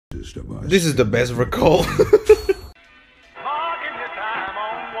wisest of us. This is the best recall.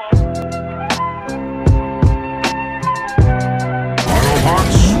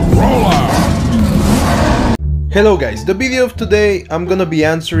 Hello guys, the video of today I'm gonna be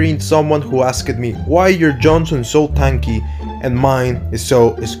answering someone who asked me why your Johnson is so tanky and mine is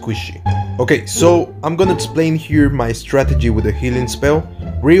so squishy. Okay, so I'm gonna explain here my strategy with the healing spell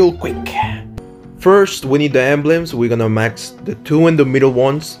real quick. First, we need the emblems. We're gonna max the two in the middle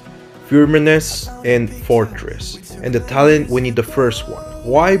ones, Firmness and Fortress. And the talent, we need the first one.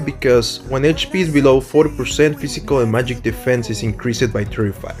 Why? Because when HP is below 40%, physical and magic defense is increased by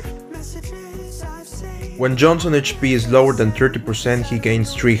 35. When Johnson HP is lower than 30%, he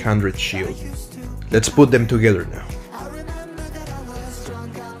gains 300 shield. Let's put them together now.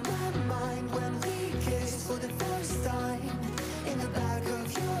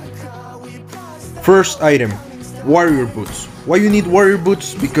 First item, warrior boots. Why you need warrior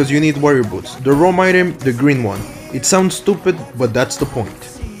boots? Because you need warrior boots. The Rome item, the green one. It sounds stupid, but that's the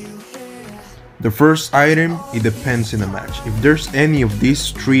point. The first item, it depends in the match. If there's any of these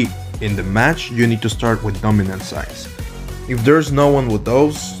three in the match, you need to start with dominant size. If there's no one with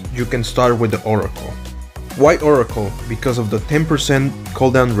those, you can start with the Oracle. Why Oracle? Because of the 10%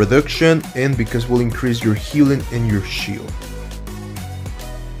 cooldown reduction and because will increase your healing and your shield.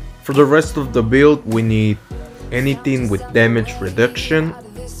 For the rest of the build, we need anything with damage reduction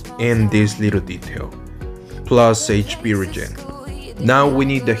and this little detail, plus HP regen. Now we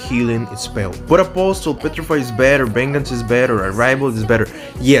need the healing spell. But Apostle, Petrify is better, Vengeance is better, Arrival is better.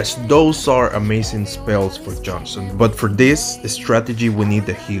 Yes, those are amazing spells for Johnson, but for this strategy we need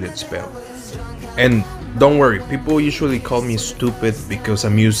the healing spell. And don't worry, people usually call me stupid because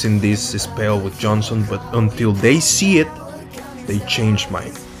I'm using this spell with Johnson, but until they see it, they change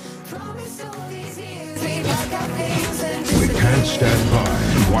mine. We can't stand by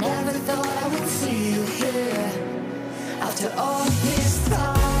and watch.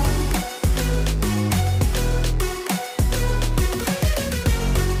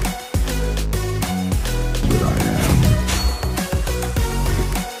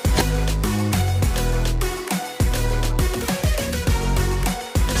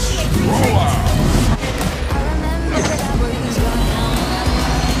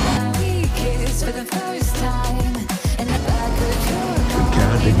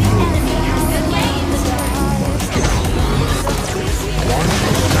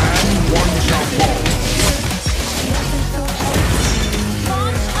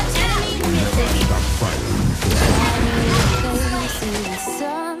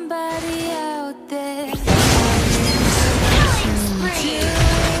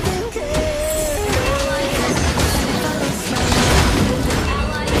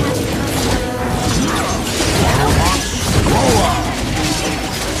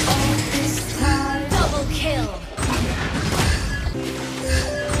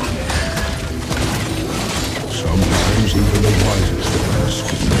 Even the wisest of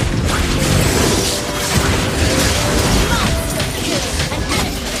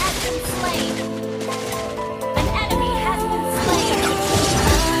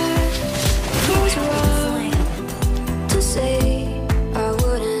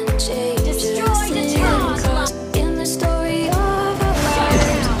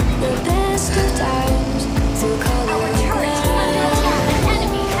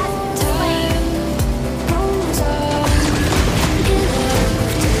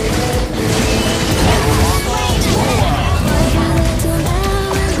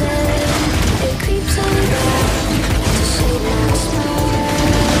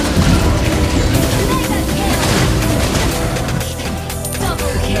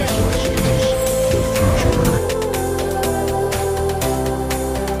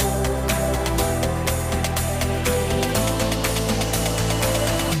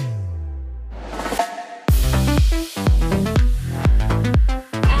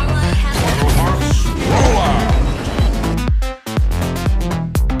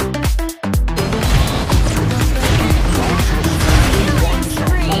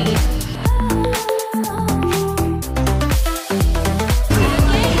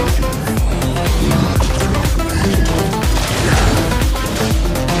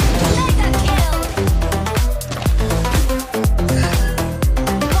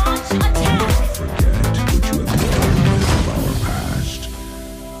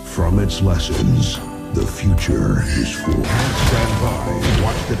its lessons, the future is full. Stand by and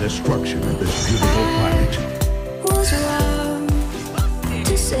watch the destruction of this beautiful planet. Was wrong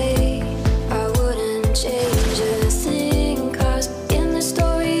to say I wouldn't change a thing, 'cause in the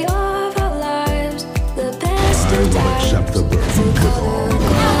story of our lives, the best I will accept the burden with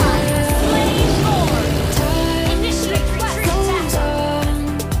all.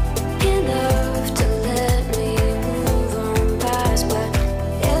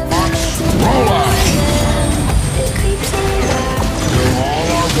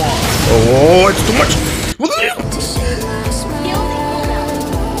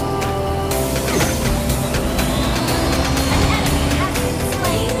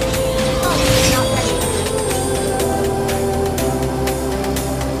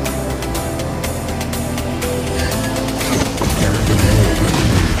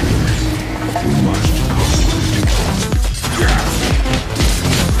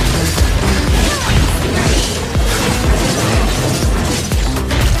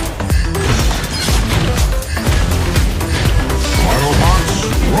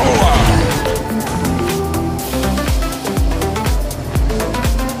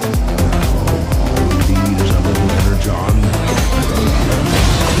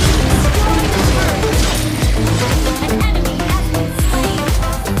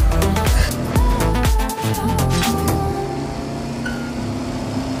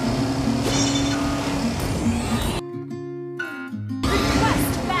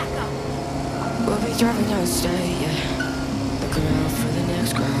 driving down the state, yeah. Looking around for the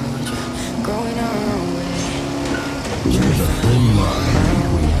next crowd, yeah. Going our own way. There's a thin line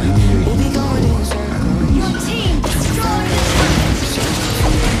between being We'll be a going hero in circles. and being Team destroyed.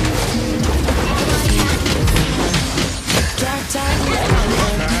 Drop top with my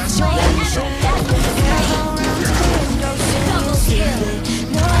love. Show me shit. Yeah, go around to the window, Double kill.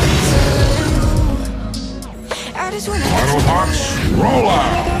 no reason. I just wanna Autobots, roll I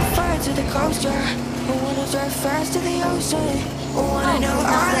out! got fire to the coast, yeah. I wanna drive fast to the ocean. I wanna know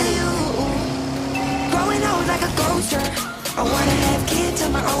all of you. Growing old like a ghost, yeah. I wanna have kids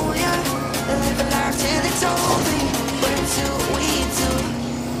of my own, yeah. Live a life till it's over. But until we do,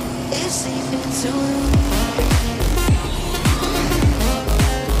 it's sleeping too.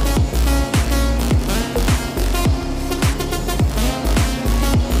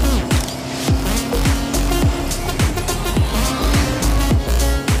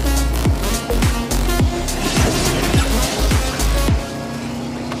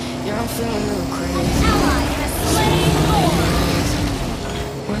 I'm feeling a little crazy. Ally has slain Lord.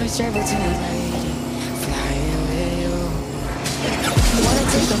 Wanna travel to the lady, flying with you. Wanna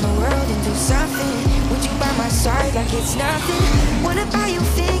take on the world and do something. Would you by my side like it's nothing? Wanna buy you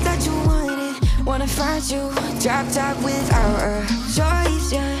things that you wanted. Wanna find you, drop top without a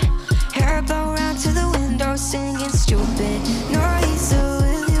choice, yeah. Hair blow round to the window, singing stupid noise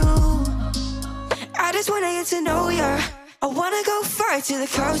with you. I just wanna get to know ya. I wanna go far to the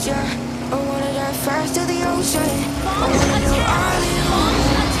coast, yeah. I wanna dive first to the ocean. I wanna know all of you.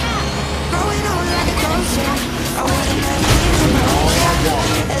 Growing old like a ghost, yeah. I wanna